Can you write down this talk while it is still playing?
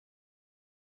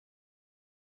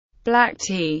Black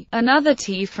tea, another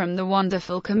tea from the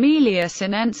wonderful Camellia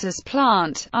sinensis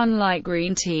plant, unlike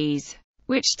green teas,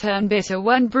 which turn bitter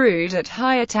when brewed at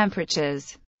higher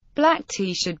temperatures. Black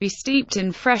tea should be steeped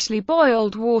in freshly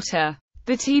boiled water.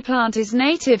 The tea plant is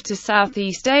native to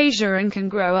Southeast Asia and can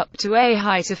grow up to a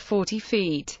height of 40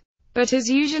 feet, but is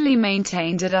usually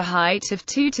maintained at a height of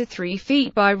 2 to 3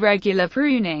 feet by regular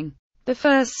pruning. The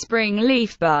first spring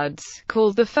leaf buds,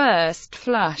 called the first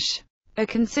flush, are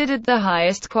considered the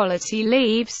highest quality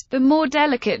leaves. The more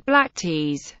delicate black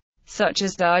teas, such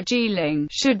as Darjeeling,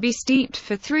 should be steeped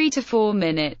for 3 to 4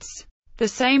 minutes. The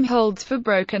same holds for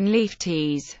broken leaf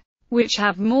teas, which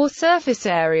have more surface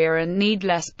area and need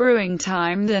less brewing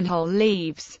time than whole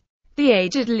leaves. The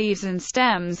aged leaves and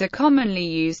stems are commonly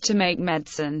used to make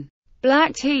medicine.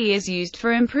 Black tea is used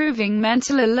for improving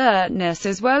mental alertness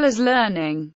as well as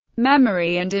learning,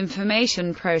 memory and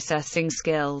information processing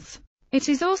skills. It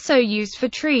is also used for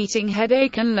treating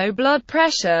headache and low blood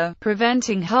pressure,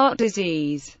 preventing heart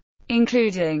disease,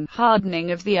 including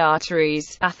hardening of the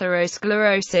arteries,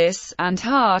 atherosclerosis, and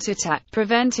heart attack,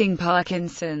 preventing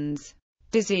Parkinson's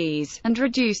disease, and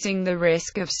reducing the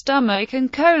risk of stomach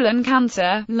and colon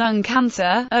cancer, lung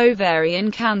cancer,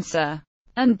 ovarian cancer,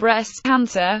 and breast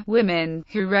cancer. Women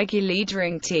who regularly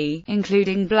drink tea,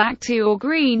 including black tea or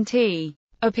green tea,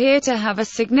 appear to have a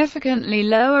significantly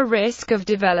lower risk of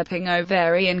developing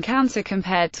ovarian cancer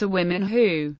compared to women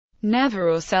who never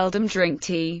or seldom drink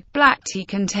tea. Black tea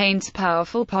contains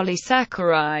powerful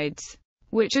polysaccharides,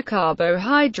 which are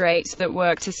carbohydrates that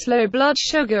work to slow blood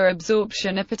sugar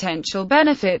absorption, a potential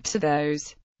benefit to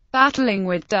those battling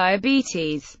with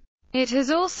diabetes. It has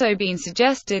also been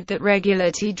suggested that regular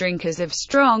tea drinkers have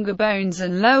stronger bones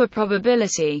and lower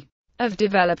probability of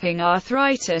developing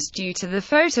arthritis due to the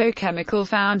phytochemical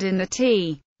found in the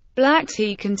tea. Black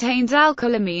tea contains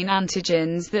alkylamine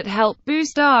antigens that help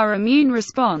boost our immune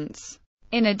response.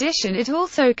 In addition, it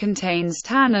also contains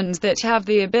tannins that have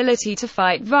the ability to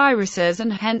fight viruses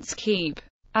and hence keep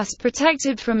us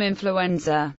protected from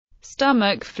influenza,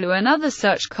 stomach flu and other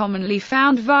such commonly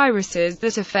found viruses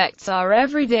that affects our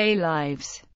everyday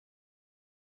lives.